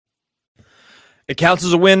It counts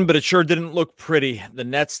as a win, but it sure didn't look pretty. The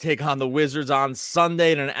Nets take on the Wizards on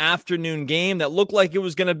Sunday in an afternoon game that looked like it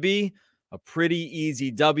was going to be a pretty easy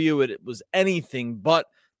W. It was anything but.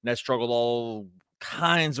 Nets struggled all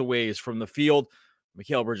kinds of ways from the field.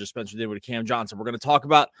 Mikal Bridges, Spencer Dinwiddie, Cam Johnson. We're going to talk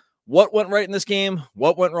about what went right in this game,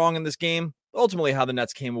 what went wrong in this game, ultimately how the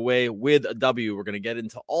Nets came away with a W. We're going to get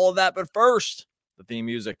into all of that, but first, the theme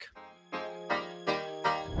music.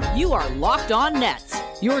 You are Locked On Nets,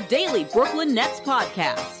 your daily Brooklyn Nets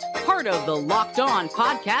podcast. Part of the Locked On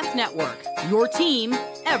Podcast Network, your team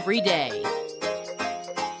every day.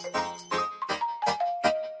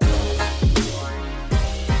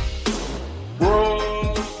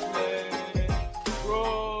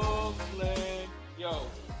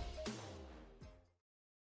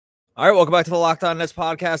 All right, welcome back to the Locked On Nets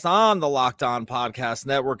podcast on the Locked On Podcast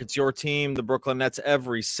Network. It's your team, the Brooklyn Nets,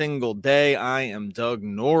 every single day. I am Doug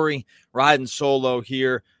Norrie, riding solo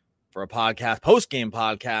here for a podcast, post-game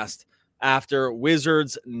podcast after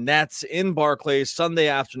Wizards Nets in Barclays Sunday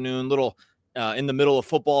afternoon. Little in the middle of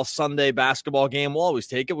football Sunday basketball game. We'll always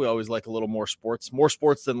take it. We always like a little more sports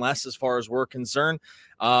than less as far as we're concerned.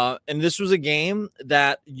 And this was a game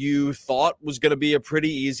that you thought was going to be a pretty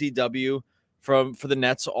easy W for the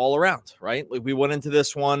Nets all around, right? Like we went into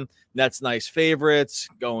this one, Nets nice favorites,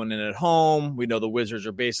 going in at home. We know the Wizards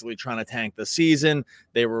are basically trying to tank the season.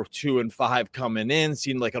 They were 2-5 coming in,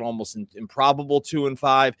 seemed like an almost improbable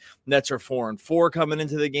 2-5. Nets are 4-4 coming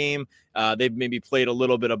into the game. They've maybe played a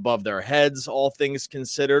little bit above their heads, all things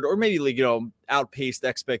considered, or maybe outpaced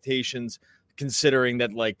expectations, considering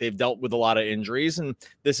that like they've dealt with a lot of injuries, and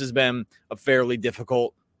this has been a fairly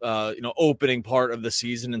difficult opening part of the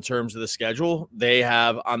season in terms of the schedule.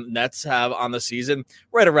 Nets have on the season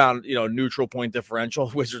right around, neutral point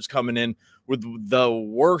differential. Wizards coming in with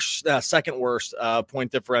the second worst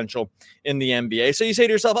point differential in the NBA. So you say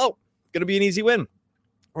to yourself, going to be an easy win.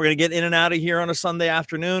 We're going to get in and out of here on a Sunday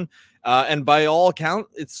afternoon. And by all account,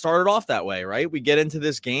 it started off that way, right? We get into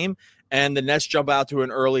this game and the Nets jump out to an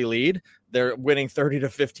early lead. They're winning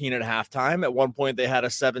 30-15 at halftime. At one point, they had a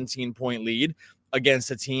 17-point lead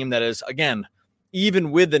against a team that is, again,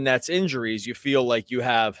 even with the Nets injuries, you feel like you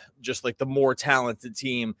have just like the more talented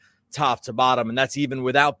team top to bottom. And that's even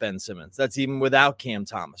without Ben Simmons. That's even without Cam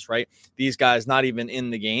Thomas, right? These guys not even in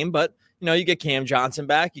the game, but you get Cam Johnson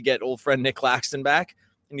back, you get old friend Nick Claxton back,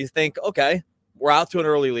 and you think, okay, we're out to an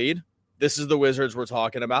early lead. This is the Wizards we're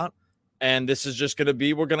talking about. And this is just going to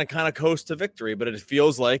be, we're going to kind of coast to victory. But it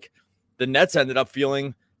feels like the Nets ended up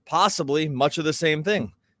feeling possibly much of the same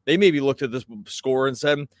thing. They maybe looked at this score and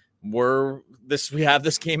said, we have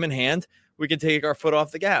this game in hand. We can take our foot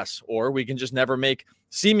off the gas, or we can just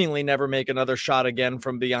seemingly never make another shot again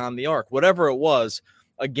from beyond the arc. Whatever it was,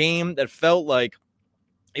 a game that felt like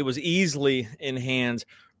it was easily in hand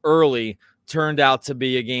early turned out to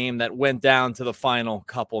be a game that went down to the final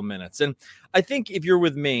couple minutes. And I think if you're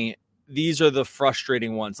with me, these are the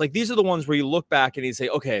frustrating ones. Like these are the ones where you look back and you say,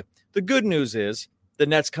 okay, the good news is the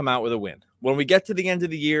Nets come out with a win. When we get to the end of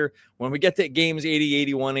the year, when we get to games 80,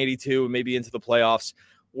 81, 82, and maybe into the playoffs,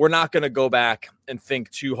 we're not going to go back and think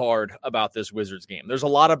too hard about this Wizards game. There's a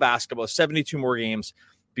lot of basketball, 72 more games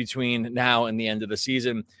between now and the end of the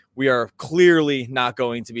season. We are clearly not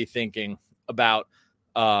going to be thinking about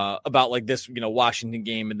like this, Washington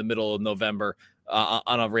game in the middle of November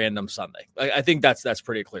on a random Sunday. I think that's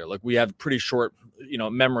pretty clear. Like we have pretty short,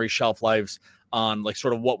 memory shelf lives on like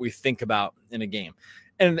sort of what we think about in a game.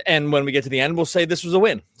 And when we get to the end, we'll say this was a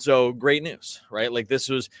win. So great news, right? Like these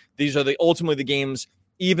are ultimately the games,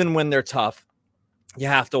 even when they're tough, you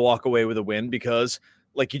have to walk away with a win because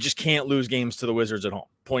like you just can't lose games to the Wizards at home.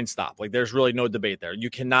 Point stop. Like there's really no debate there.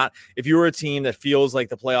 You cannot, if you're a team that feels like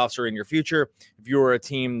the playoffs are in your future, if you're a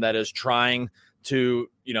team that is trying to,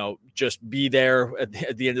 just be there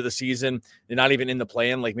at the end of the season, they're not even in the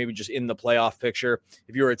play-in, like maybe just in the playoff picture.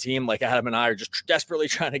 If you're a team like Adam and I are just desperately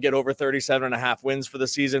trying to get over 37.5 wins for the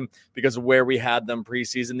season because of where we had them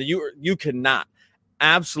preseason, you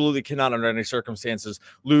absolutely cannot under any circumstances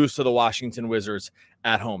lose to the Washington Wizards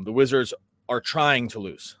at home. The Wizards are trying to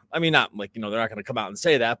lose. I mean, not like, they're not going to come out and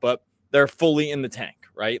say that, but they're fully in the tank,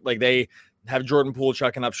 right? Like they have Jordan Poole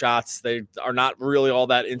chucking up shots. They are not really all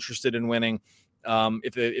that interested in winning.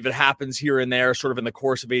 If it happens here and there, sort of in the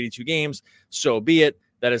course of 82 games, so be it.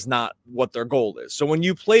 That is not what their goal is. So when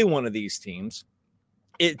you play one of these teams,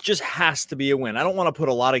 it just has to be a win. I don't want to put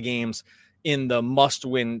a lot of games in the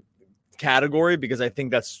must-win category because I think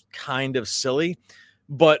that's kind of silly.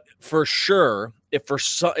 But for sure,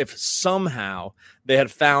 if somehow they had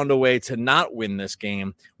found a way to not win this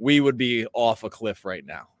game, we would be off a cliff right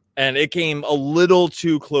now. And it came a little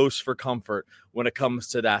too close for comfort when it comes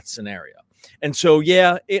to that scenario. And so,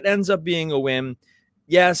 yeah, it ends up being a win.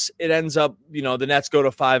 Yes, it ends up, the Nets go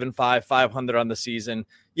to 5-5, 500 on the season.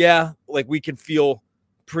 Yeah, like we can feel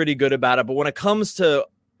pretty good about it. But when it comes to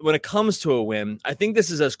a win, I think this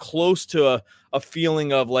is as close to a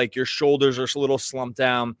feeling of like your shoulders are a little slumped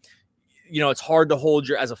down. It's hard to hold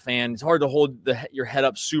as a fan, it's hard to hold your head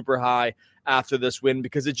up super high after this win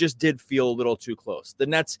because it just did feel a little too close. The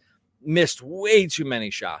Nets missed way too many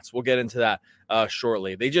shots. We'll get into that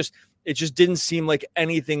shortly. It just didn't seem like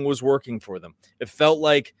anything was working for them. It felt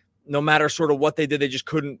like no matter sort of what they did, they just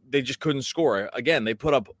couldn't score. Again, they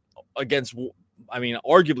put up against,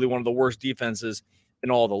 arguably one of the worst defenses in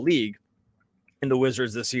all the league in the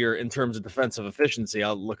Wizards this year in terms of defensive efficiency.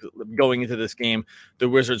 I'll look going into this game. The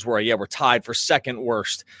Wizards were tied for second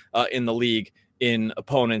worst in the league in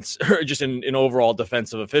opponents, or just in overall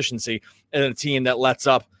defensive efficiency, and a team that lets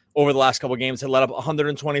up over the last couple of games had let up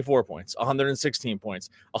 124 points, 116 points,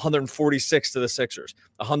 146 to the Sixers,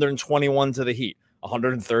 121 to the Heat,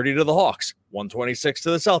 130 to the Hawks, 126 to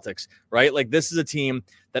the Celtics, right? Like this is a team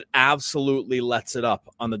that absolutely lets it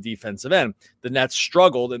up on the defensive end. The Nets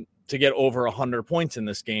struggled to get over 100 points in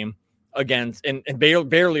this game against, and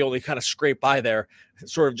barely only kind of scraped by there,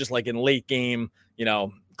 sort of just like in late game,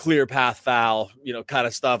 clear path foul, kind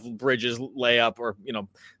of stuff, Bridges layup, or,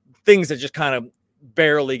 things that just kind of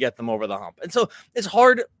barely get them over the hump. And so it's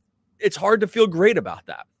hard to feel great about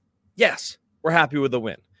that. Yes, we're happy with the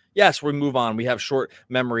win. Yes, we move on. We have short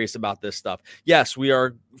memories about this stuff. Yes, we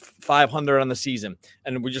are 500 on the season,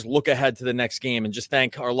 and we just look ahead to the next game and just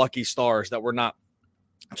thank our lucky stars that we're not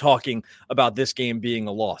talking about this game being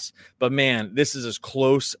a loss. But man, this is as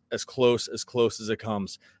close as it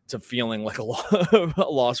comes to feeling like a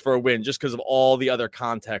loss for a win, just because of all the other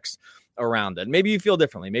context around it. Maybe you feel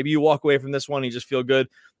differently. Maybe you walk away from this one, you just feel good.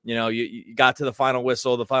 You got to the final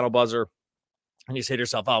whistle, the final buzzer, and you say to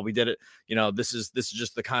yourself, "Oh, we did it." This is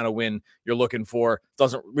just the kind of win you're looking for.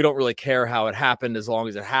 We don't really care how it happened as long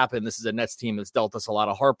as it happened. This is a Nets team that's dealt us a lot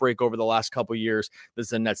of heartbreak over the last couple of years. This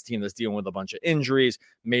is a Nets team that's dealing with a bunch of injuries,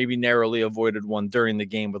 maybe narrowly avoided one during the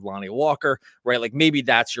game with Lonnie Walker, right? Like maybe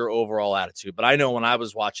that's your overall attitude. But I know when I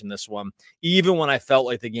was watching this one, even when I felt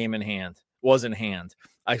like the game was in hand,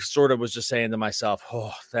 I sort of was just saying to myself,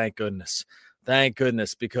 "Oh, thank goodness,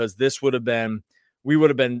 because we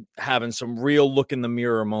would have been having some real look in the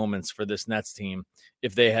mirror moments for this Nets team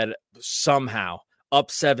if they had somehow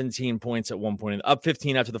up 17 points at one point, up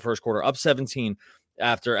 15 after the first quarter, up 17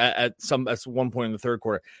 after at one point in the third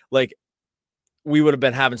quarter. Like we would have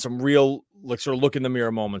been having some real sort of look in the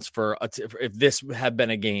mirror moments for if this had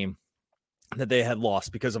been a game that they had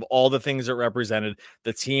lost because of all the things it represented,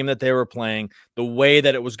 the team that they were playing, the way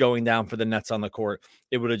that it was going down for the Nets on the court.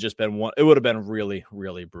 It would have been really,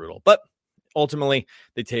 really brutal. But ultimately,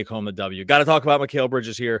 they take home the W. Got to talk about Mikal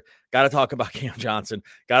Bridges here. Got to talk about Cam Johnson.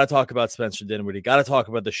 Got to talk about Spencer Dinwiddie. Got to talk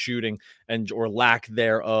about the shooting or lack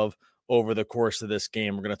thereof over the course of this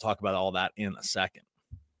game. We're going to talk about all that in a second.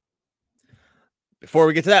 Before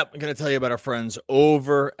we get to that, I'm going to tell you about our friends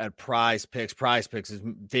over at Prize Picks. Prize Picks is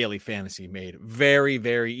daily fantasy made very,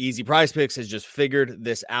 very easy. Prize Picks has just figured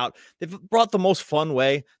this out. They've brought the most fun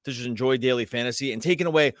way to just enjoy daily fantasy and taken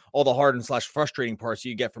away all the hard and / frustrating parts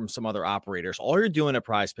you get from some other operators. All you're doing at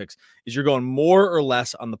Prize Picks is you're going more or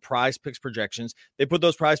less on the Prize Picks projections. They put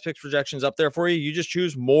those Prize Picks projections up there for you. You just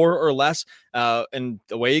choose more or less, and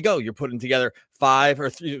away you go. You're putting together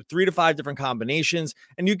 3 to 5 different combinations,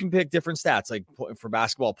 and you can pick different stats, like for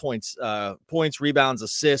basketball, points, rebounds,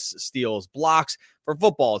 assists, steals, blocks. For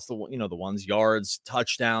football, it's the ones: yards,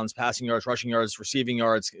 touchdowns, passing yards, rushing yards, receiving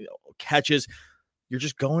yards, catches. You're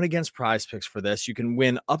just going against Prize Picks for this. You can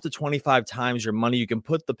win up to 25 times your money. You can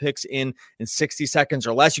put the picks in 60 seconds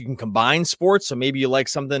or less. You can combine sports. So maybe you like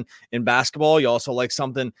something in basketball. You also like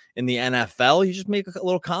something in the NFL. You just make a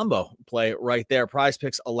little combo play right there. Prize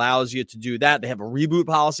Picks allows you to do that. They have a reboot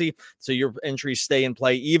policy, so your entries stay in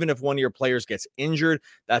play even if one of your players gets injured.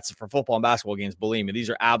 That's for football and basketball games. Believe me, these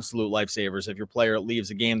are absolute lifesavers. If your player leaves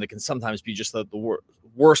a game, that can sometimes be just the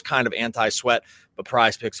worst kind of anti-sweat. But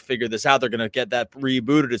Prize Picks figured this out. They're going to get that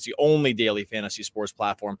rebooted. It's the only daily fantasy sports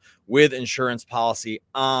platform with insurance policy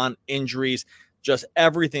on injuries. Just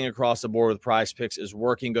everything across the board with Prize Picks is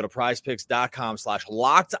working. Go to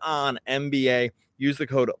prizepicks.com/LockedOnNBA. Use the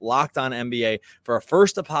code LockedOnNBA for a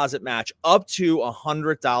first deposit match up to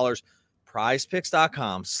 $100.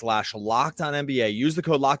 prizepicks.com/LockedOnNBA. Use the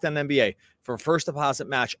code LockedOnNBA for a first deposit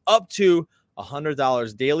match up to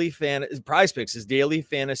 $100. Prize Picks is daily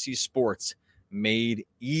fantasy sports made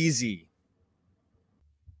easy.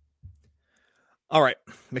 All right,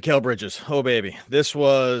 Mikal Bridges. Oh, baby. This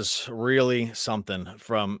was really something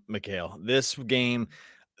from Mikal. This game,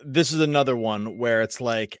 this is another one where it's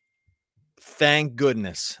like, thank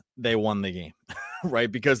goodness they won the game,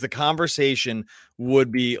 right? Because the conversation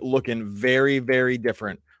would be looking very, very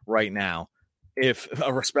different right now. If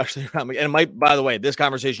especially around, and it might, by the way, this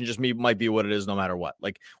conversation just might be what it is no matter what.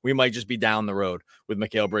 Like, we might just be down the road with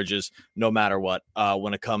Mikal Bridges no matter what,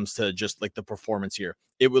 when it comes to just like the performance here.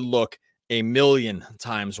 It would look a million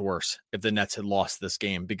times worse if the Nets had lost this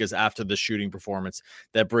game, because after the shooting performance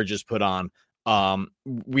that Bridges put on,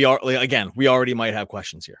 we already might have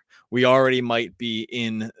questions here. We already might be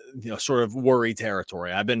in, sort of worry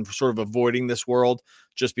territory. I've been sort of avoiding this world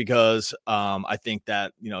just because I think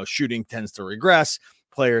that, shooting tends to regress.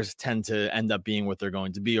 Players tend to end up being what they're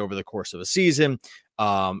going to be over the course of a season.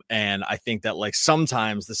 And I think that, like,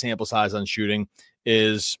 sometimes the sample size on shooting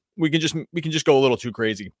is we can just go a little too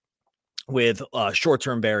crazy with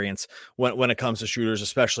short-term variance when it comes to shooters,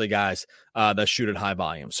 especially guys that shoot at high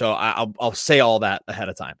volume. So I'll say all that ahead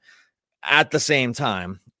of time. At the same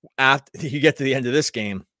time, after you get to the end of this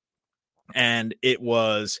game, and it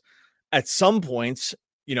was at some points,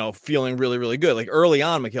 feeling really, really good. Like, early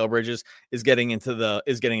on, Mikal Bridges is getting into the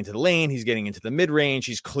lane. He's getting into the mid-range.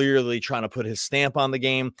 He's clearly trying to put his stamp on the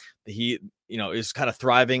game. He, is kind of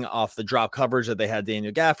thriving off the drop coverage that they had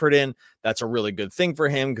Daniel Gafford in. That's a really good thing for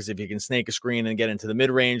him, because if he can snake a screen and get into the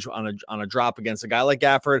mid-range on a drop against a guy like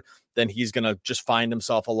Gafford, then he's going to just find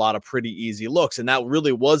himself a lot of pretty easy looks. And that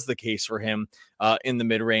really was the case for him in the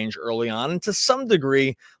mid-range early on, and to some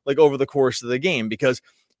degree, like, over the course of the game, because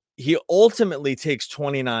he ultimately takes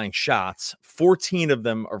 29 shots, 14 of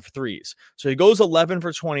them are threes. So he goes 11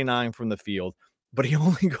 for 29 from the field, but he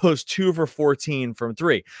only goes 2 for 14 from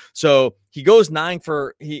 3. So he goes 9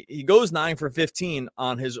 for 15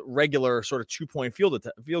 on his regular sort of 2-point field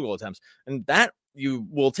goal attempts. And that you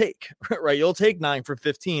will take, right? You'll take 9 for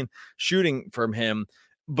 15 shooting from him.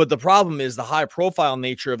 But the problem is the high profile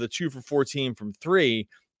nature of the 2 for 14 from 3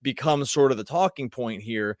 becomes sort of the talking point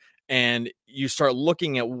here. And you start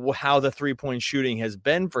looking at how the 3-point shooting has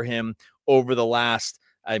been for him over the last,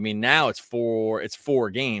 now it's 4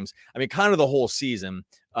 games. Kind of the whole season,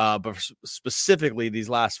 but specifically these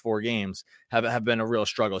last 4 games have been a real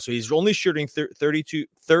struggle. So he's only shooting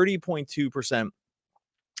 30.2%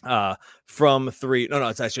 from 3. No,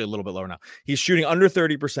 it's actually a little bit lower now. He's shooting under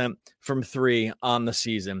 30% from 3 on the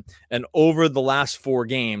season. And over the last 4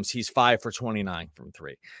 games, he's 5 for 29 from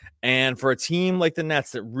 3. And for a team like the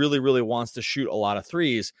Nets that really, really wants to shoot a lot of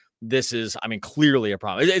threes, this is, clearly a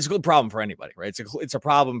problem. It's a problem for anybody, right? It's a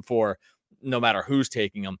problem for no matter who's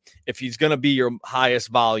taking him. If he's going to be your highest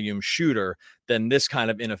volume shooter, then this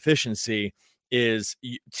kind of inefficiency is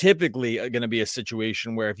typically going to be a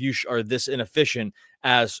situation where if you are this inefficient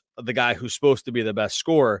as the guy who's supposed to be the best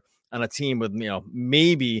scorer on a team with,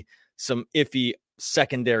 maybe some iffy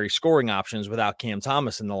secondary scoring options without Cam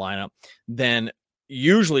Thomas in the lineup, then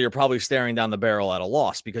usually you're probably staring down the barrel at a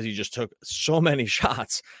loss, because you just took so many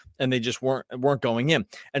shots and they just weren't going in.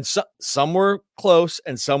 And some were close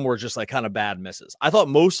and some were just like kind of bad misses. I thought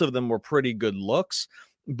most of them were pretty good looks,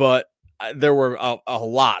 but there were a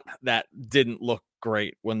lot that didn't look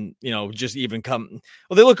great when, just even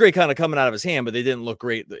they look great kind of coming out of his hand, but they didn't look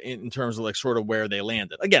great in terms of like sort of where they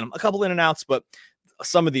landed. Again, a couple in and outs, but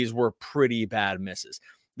some of these were pretty bad misses.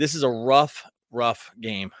 This is a rough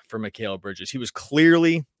game for Mikal Bridges. He was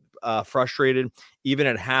clearly frustrated. Even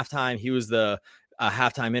at halftime, he was the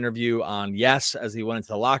halftime interview on Yes as he went into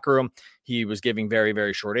the locker room. He was giving very,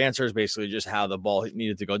 very short answers, basically just how the ball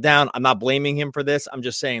needed to go down. I'm not blaming him for this. I'm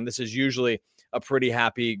just saying this is usually a pretty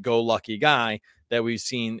happy-go-lucky guy that we've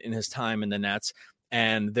seen in his time in the Nets.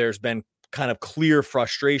 And there's been kind of clear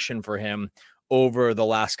frustration for him over the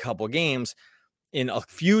last couple games in a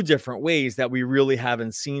few different ways that we really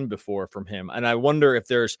haven't seen before from him. And I wonder if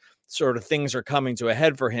there's sort of things are coming to a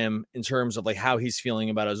head for him in terms of like how he's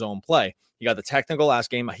feeling about his own play. He got the technical last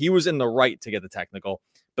game. He was in the right to get the technical,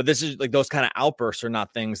 but this is like those kind of outbursts are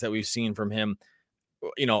not things that we've seen from him,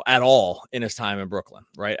 at all in his time in Brooklyn,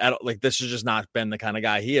 right? This has just not been the kind of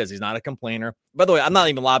guy he is. He's not a complainer. By the way, I'm not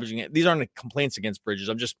even lobbying it. These aren't complaints against Bridges.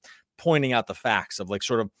 I'm just pointing out the facts of like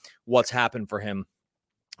sort of what's happened for him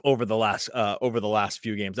over the last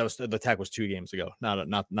few games. That was the Tech was 2 games ago,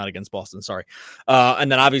 not against Boston. Sorry.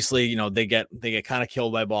 And then obviously, they get kind of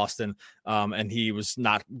killed by Boston. And he was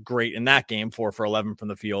not great in that game, 4 for 11 from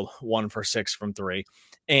the field, 1 for 6 from 3.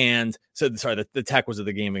 And so, sorry, the Tech was at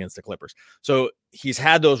the game against the Clippers. So he's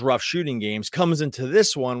had those rough shooting games, comes into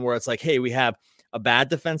this one where it's like, hey, we have a bad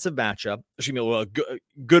defensive matchup.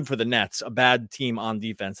 Good for the Nets, a bad team on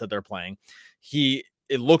defense that they're playing. He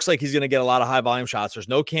it looks like he's going to get a lot of high volume shots. There's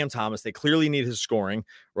no Cam Thomas. They clearly need his scoring,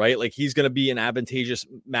 right? Like he's going to be in advantageous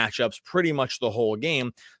matchups pretty much the whole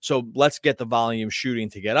game. So let's get the volume shooting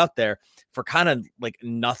to get up there. For kind of like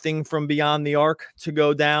nothing from beyond the arc to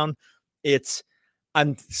go down,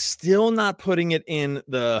 I'm still not putting it in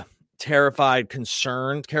the terrifiingly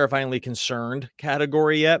concerned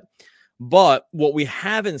category yet. But what we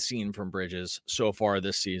haven't seen from Bridges so far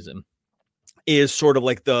this season is sort of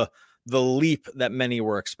like the leap that many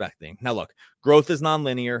were expecting. Now, look, growth is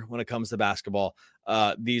nonlinear when it comes to basketball.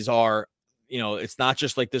 These are, it's not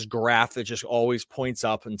just like this graph that just always points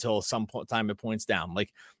up until some time it points down.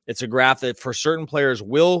 Like it's a graph that for certain players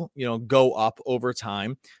will, go up over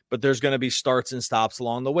time, but there's going to be starts and stops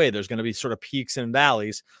along the way. There's going to be sort of peaks and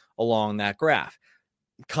valleys along that graph.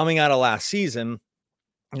 Coming out of last season,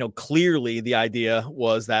 clearly the idea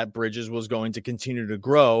was that Bridges was going to continue to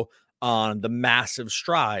grow on the massive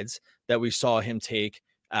strides that we saw him take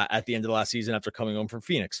at the end of the last season after coming home from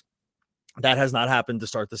Phoenix. That has not happened to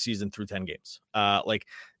start the season through 10 games. Like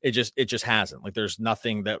it just hasn't. Like there's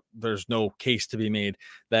no case to be made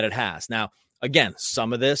that it has. Now, again,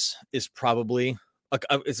 some of this is probably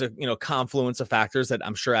it's a confluence of factors that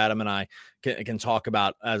I'm sure Adam and I can talk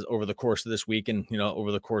about as over the course of this week and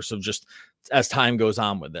over the course of just as time goes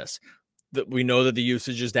on with this. That we know that the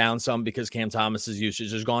usage is down some because Cam Thomas's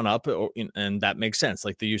usage has gone up, and that makes sense.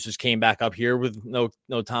 Like the usage came back up here with no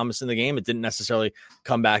Thomas in the game. It didn't necessarily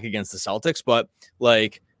come back against the Celtics, but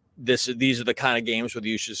like these are the kind of games where the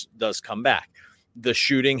usage does come back. The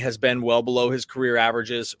shooting has been well below his career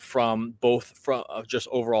averages from just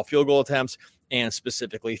overall field goal attempts and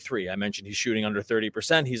specifically three. I mentioned he's shooting under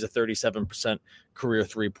 30%. He's a 37% career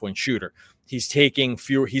 3-point shooter. He's getting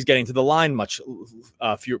to the line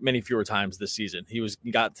many fewer times this season.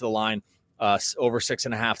 He got to the line over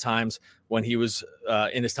 6.5 times when he was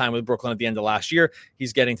in his time with Brooklyn at the end of last year.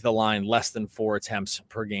 He's getting to the line less than 4 attempts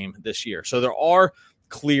per game this year. So there are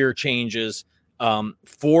clear changes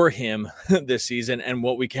for him this season. And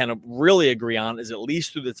what we can really agree on is at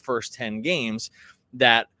least through the first 10 games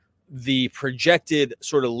that the projected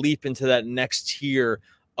sort of leap into that next tier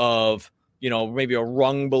of, maybe a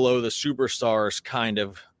rung below the superstars kind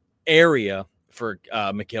of area for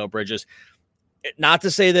Mikal Bridges. Not to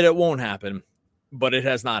say that it won't happen, but it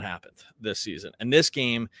has not happened this season. And this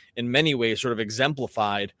game in many ways sort of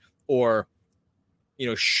exemplified or,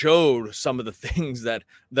 showed some of the things that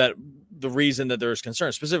the reason that there's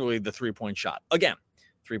concern, specifically the 3-point shot. Again,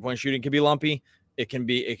 3-point shooting can be lumpy.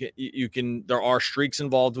 There are streaks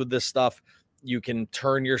involved with this stuff. You can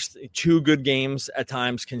turn your 2 good games at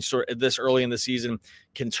times this early in the season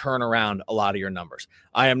can turn around a lot of your numbers.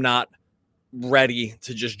 I am not ready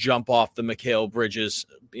to just jump off the Mikal Bridges,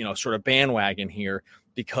 sort of bandwagon here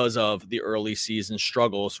because of the early season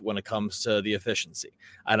struggles when it comes to the efficiency.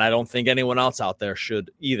 And I don't think anyone else out there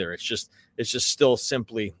should either. It's just still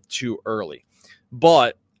simply too early.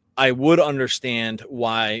 But I would understand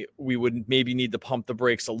why we would maybe need to pump the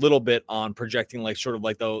brakes a little bit on projecting like sort of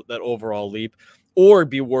like that overall leap, or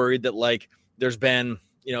be worried that like there's been,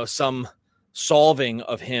 some solving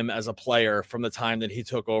of him as a player from the time that he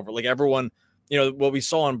took over. Like everyone, what we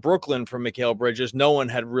saw in Brooklyn from Mikal Bridges, no one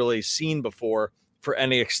had really seen before for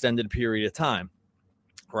any extended period of time,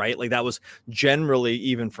 right? Like that was generally,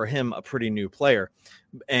 even for him, a pretty new player.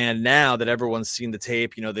 And now that everyone's seen the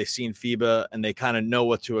tape, they've seen FIBA and they kind of know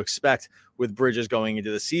what to expect with Bridges going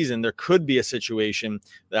into the season, there could be a situation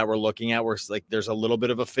that we're looking at where it's like there's a little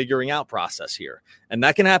bit of a figuring out process here. And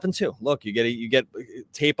that can happen too. Look, you get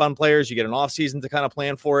tape on players, you get an off season to kind of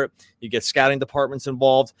plan for it, you get scouting departments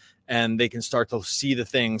involved, and they can start to see the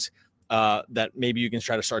things that maybe you can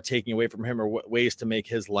try to start taking away from him or ways to make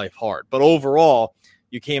his life hard. But overall,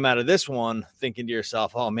 you came out of this one thinking to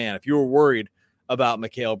yourself, oh man, if you were worried about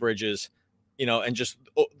Mikal Bridges, and just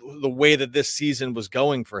the way that this season was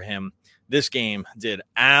going for him, this game did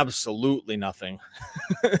absolutely nothing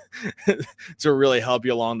to really help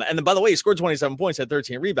you along that. And then, by the way, he scored 27 points, had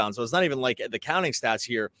 13 rebounds. So it's not even like the counting stats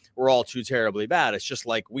here were all too terribly bad. It's just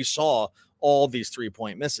like we saw all these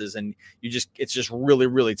 3-point misses, and it's just really,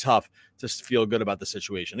 really tough to feel good about the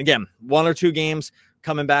situation. Again, 1 or 2 games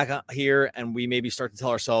coming back here, and we maybe start to tell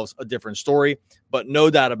ourselves a different story, but no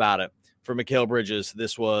doubt about it. For Mikal Bridges,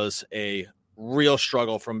 this was a real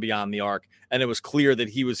struggle from beyond the arc, and it was clear that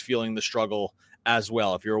he was feeling the struggle as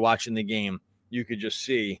well. If you were watching the game, you could just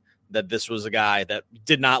see that this was a guy that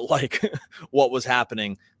did not like what was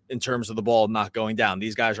happening in terms of the ball not going down.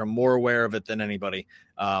 These guys are more aware of it than anybody,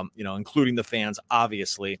 including the fans,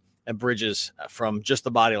 obviously. And Bridges, from just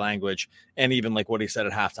the body language and even like what he said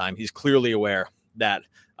at halftime, he's clearly aware that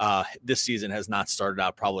this season has not started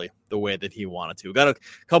out probably the way that he wanted to. We've got a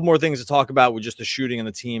couple more things to talk about with just the shooting and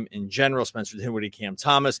the team in general. Spencer Dinwiddie, Cam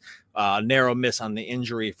Thomas, narrow miss on the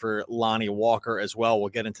injury for Lonnie Walker as well. We'll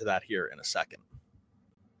get into that here in a second.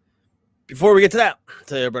 Before we get to that,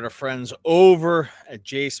 tell you about our friends over at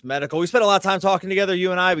Jace Medical. We spent a lot of time talking together,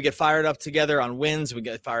 you and I. We get fired up together on wins. We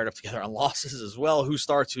get fired up together on losses as well. Who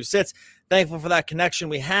starts, who sits. Thankful for that connection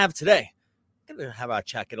we have today. Going to have our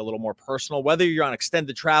chat get a little more personal. Whether you're on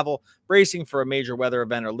extended travel, bracing for a major weather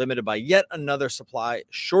event, or limited by yet another supply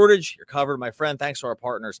shortage, you're covered, my friend. Thanks to our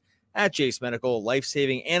partners at Jace Medical.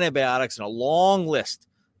 Life-saving antibiotics and a long list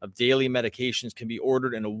of daily medications can be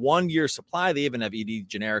ordered in a 1-year supply. They even have ED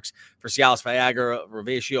generics for Cialis, Viagra,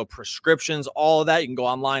 Revatio prescriptions, all of that. You can go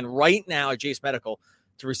online right now at Jace Medical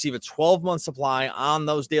to receive a 12-month supply on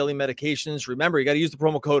those daily medications. Remember, you got to use the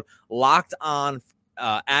promo code Locked On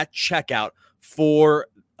at checkout for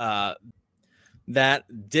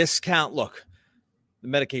that discount. Look, the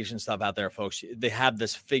medication stuff out there, folks, they have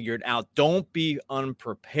this figured out. Don't be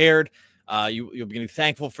unprepared. You'll be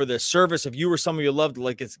thankful for this service. If you or someone you love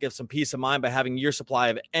to get some peace of mind by having your supply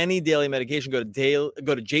of any daily medication, go to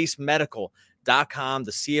jacemedical.com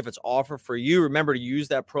to see if it's offered for you. Remember to use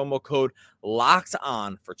that promo code Locked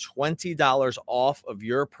On for $20 off of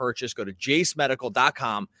your purchase. Go to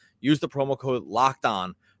jacemedical.com. Use the promo code Locked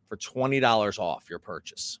On for $20 off your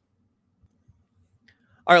purchase.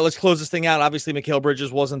 All right, let's close this thing out. Obviously, Mikal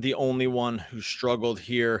Bridges wasn't the only one who struggled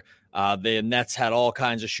here. The Nets had all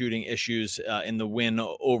kinds of shooting issues in the win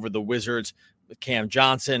over the Wizards with Cam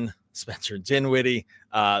Johnson, Spencer Dinwiddie,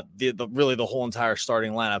 really the whole entire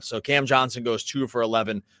starting lineup. So Cam Johnson goes 2 for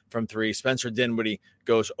 11 from 3. Spencer Dinwiddie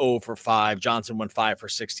goes 0 for 5. Johnson went 5 for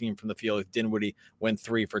 16 from the field. Dinwiddie went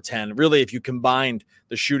 3 for 10. Really, if you combined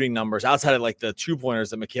the shooting numbers outside of like the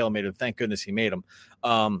 2-pointers that Mikal made, and thank goodness he made them,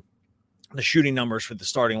 the shooting numbers for the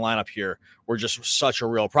starting lineup here were just such a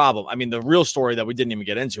real problem. I mean, the real story that we didn't even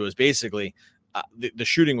get into is basically the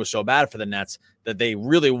shooting was so bad for the Nets that they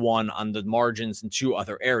really won on the margins in 2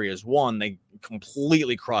 other areas. One, they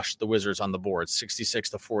completely crushed the Wizards on the board,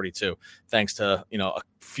 66-42, thanks to, a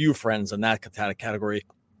few friends in that category.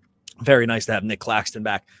 Very nice to have Nick Claxton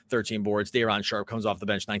back, 13 boards. Day'Ron Sharpe comes off the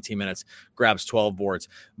bench, 19 minutes, grabs 12 boards.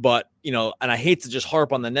 But, and I hate to just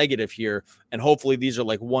harp on the negative here, and hopefully these are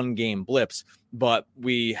like 1-game blips, but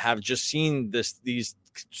we have just seen these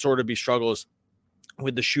sort of be struggles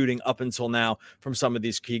with the shooting up until now from some of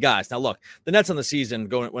these key guys. Now, look, the Nets on the season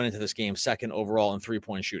went into this game second overall in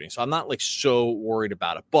 3-point shooting, so I'm not like so worried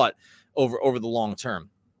about it, but over the long term.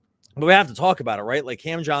 But we have to talk about it, right? Like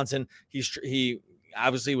Cam Johnson, he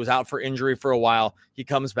obviously was out for injury for a while. He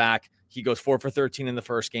comes back. He goes 4 for 13 in the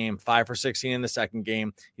first game, 5 for 16 in the second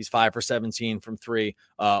game. He's 5 for 17 from 3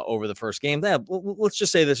 over the first game. Let's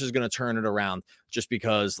just say this is going to turn it around just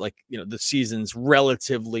because, the season's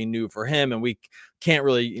relatively new for him, and we can't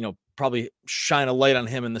really, probably shine a light on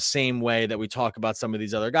him in the same way that we talk about some of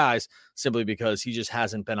these other guys, simply because he just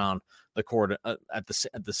hasn't been on the court at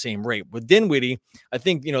the same rate. With Dinwiddie, I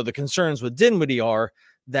think, the concerns with Dinwiddie are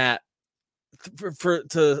that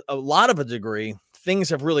to a lot of a degree, things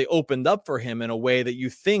have really opened up for him in a way that you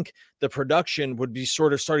think the production would be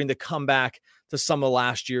sort of starting to come back to some of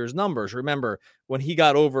last year's numbers. Remember, when he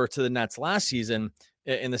got over to the Nets last season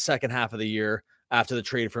in the second half of the year after the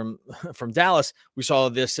trade from Dallas, we saw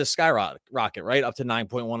the assist skyrocket, right? Up to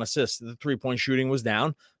 9.1 assists. The 3-point shooting was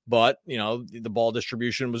down, but, the ball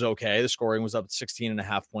distribution was okay. The scoring was up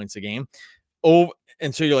 16.5 points a game. Oh,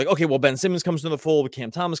 and so you're like, okay, well, Ben Simmons comes into the fold,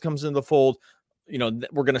 Cam Thomas comes into the fold.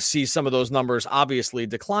 We're going to see some of those numbers obviously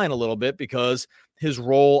decline a little bit because his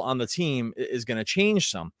role on the team is going to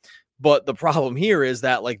change some. But the problem here is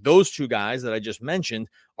that those 2 guys that I just mentioned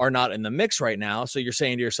are not in the mix right now. So you're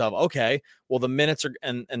saying to yourself, okay, well, the minutes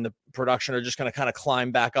and the production are just going to kind of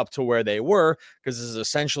climb back up to where they were, because this is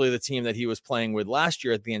essentially the team that he was playing with last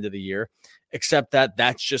year at the end of the year, except that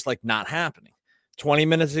that's just not happening. 20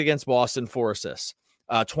 minutes against Boston, 4 assists.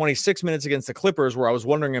 26 minutes against the Clippers, where I was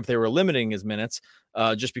wondering if they were limiting his minutes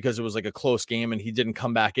just because it was a close game and he didn't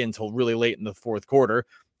come back in until really late in the fourth quarter.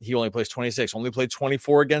 He only plays 26, only played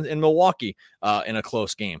 24 again in Milwaukee in a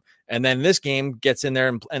close game. And then this game gets in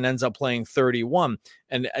there and ends up playing 31.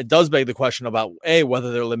 And it does beg the question about,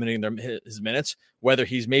 whether they're limiting his minutes, whether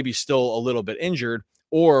he's maybe still a little bit injured,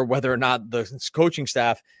 or whether or not the coaching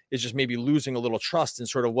staff is just maybe losing a little trust in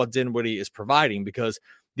sort of what Dinwiddie is providing, because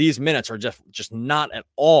these minutes are just not at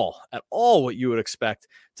all what you would expect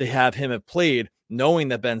to have him have played, knowing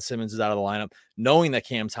that Ben Simmons is out of the lineup, knowing that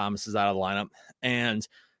Cam Thomas is out of the lineup. And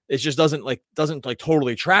it just doesn't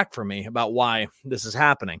totally track for me about why this is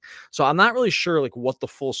happening. So I'm not really sure what the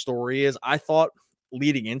full story is. I thought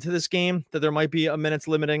leading into this game that there might be a minutes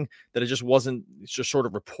limiting, that it just wasn't, it's just sort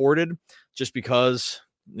of reported just because,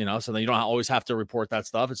 so that you don't always have to report that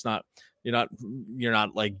stuff. It's not, you're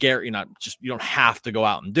not like Garrett, you don't have to go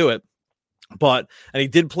out and do it. And he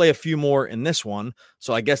did play a few more in this one,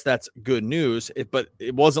 so I guess that's good news. But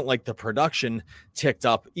it wasn't like the production ticked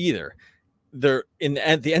up either.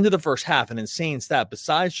 At the end of the first half, an insane stat,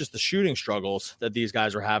 besides just the shooting struggles that these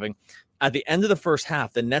guys are having, at the end of the first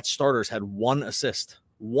half, the Nets starters had one assist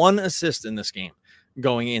in this game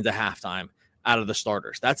going into halftime out of the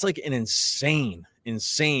starters. That's like an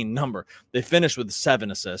insane number. They finished with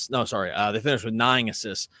 7 assists. No, sorry. They finished with 9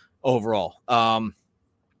 assists overall.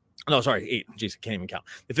 8. Jeez, I can't even count.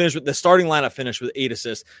 The starting lineup finished with 8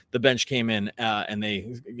 assists. The bench came in and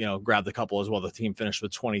they, grabbed a couple as well. The team finished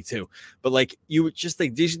with 22. But like, you would just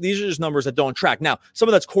think these are just numbers that don't track. Now, some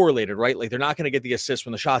of that's correlated, right? Like, they're not going to get the assists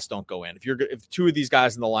when the shots don't go in. If 2 of these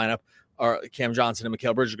guys in the lineup are Cam Johnson and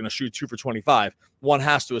Mikal Bridges are going to shoot 2 for 25, one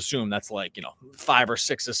has to assume that's like, 5 or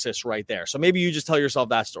 6 assists right there. So maybe you just tell yourself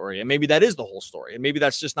that story, and maybe that is the whole story. And maybe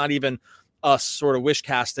that's just not even us sort of wish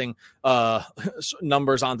casting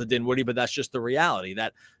numbers onto Dinwiddie, but that's just the reality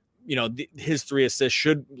that, his 3 assists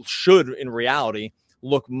should in reality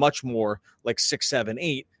look much more like 6, 7,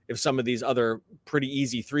 8 if some of these other pretty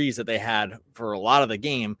easy threes that they had for a lot of the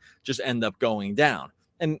game just end up going down.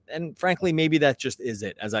 And frankly, maybe that just is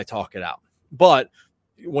it as I talk it out. But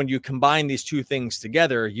when you combine these two things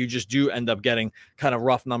together, you just do end up getting kind of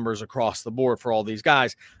rough numbers across the board for all these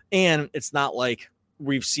guys. And it's not like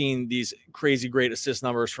we've seen these crazy great assist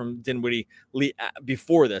numbers from Dinwiddie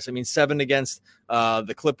before this. I mean, 7 against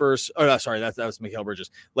the Clippers. Oh, no, sorry, that was Mikal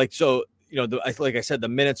Bridges. Like, so, like I said, the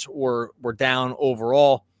minutes were down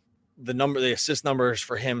overall. The assist numbers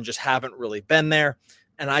for him just haven't really been there.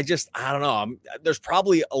 And I don't know. There's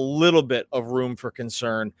probably a little bit of room for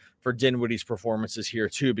concern for Dinwiddie's performances here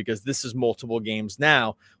too, because this is multiple games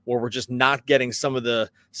now where we're just not getting some of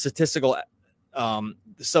the statistical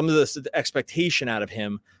some of the expectation out of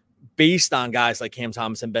him based on guys like Cam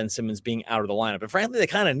Thomas and Ben Simmons being out of the lineup. And frankly, they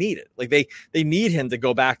kind of need it. Like they need him to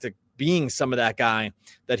go back to being some of that guy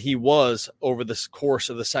that he was over the course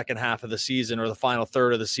of the second half of the season or the final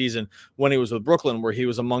third of the season when he was with Brooklyn, where he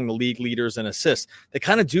was among the league leaders in assists. They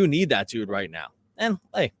kind of do need that dude right now. And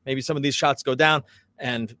hey, maybe some of these shots go down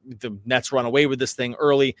and the Nets run away with this thing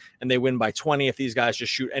early and they win by 20 if these guys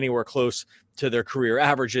just shoot anywhere close to their career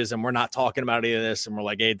averages. And we're not talking about any of this. And we're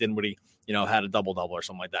like, hey, Dinwiddie, had a double-double or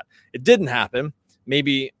something like that. It didn't happen.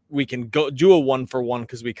 Maybe we can go do a 1-for-1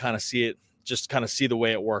 because we kind of see it, just kind of see the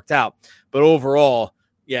way it worked out. But overall,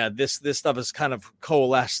 yeah, this stuff is kind of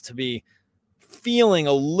coalesced to be feeling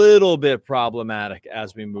a little bit problematic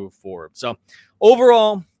as we move forward. So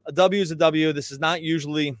overall, a W is a W. This is not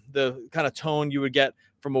usually the kind of tone you would get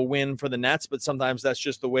from a win for the Nets, but sometimes that's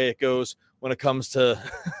just the way it goes when it comes to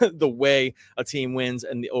the way a team wins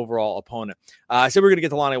and the overall opponent. I said we're going to get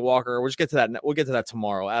to Lonnie Walker. We'll just get to that. We'll get to that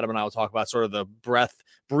tomorrow. Adam and I will talk about sort of the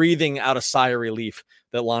breathing out a sigh of relief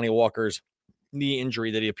that Lonnie Walker's knee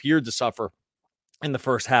injury that he appeared to suffer in the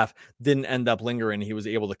first half didn't end up lingering. He was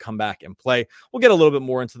able to come back and play. We'll get a little bit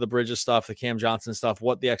more into the Bridges stuff, the Cam Johnson stuff,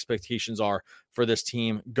 what the expectations are for this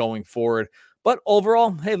team going forward. But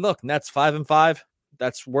overall, hey, look, Nets 5-5.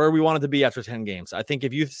 That's where we wanted to be after 10 games. I think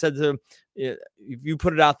if you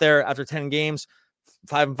put it out there after 10 games,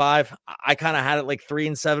 5-5, I kind of had it like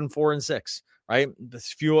 3-7, 4-6, right?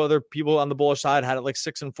 There's a few other people on the bullish side had it like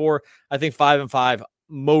 6-4. I think 5-5,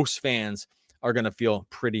 most fans are going to feel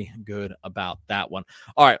pretty good about that one.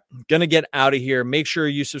 All right, going to get out of here. Make sure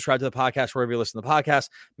you subscribe to the podcast wherever you listen to the podcast.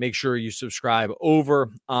 Make sure you subscribe over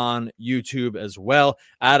on YouTube as well.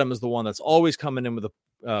 Adam is the one that's always coming in with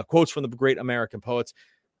the quotes from the great American poets.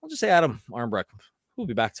 I'll just say Adam Armbrecht. We'll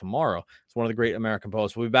be back tomorrow. It's one of the great American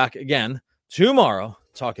poets. We'll be back again tomorrow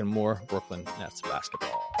talking more Brooklyn Nets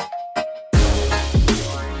basketball.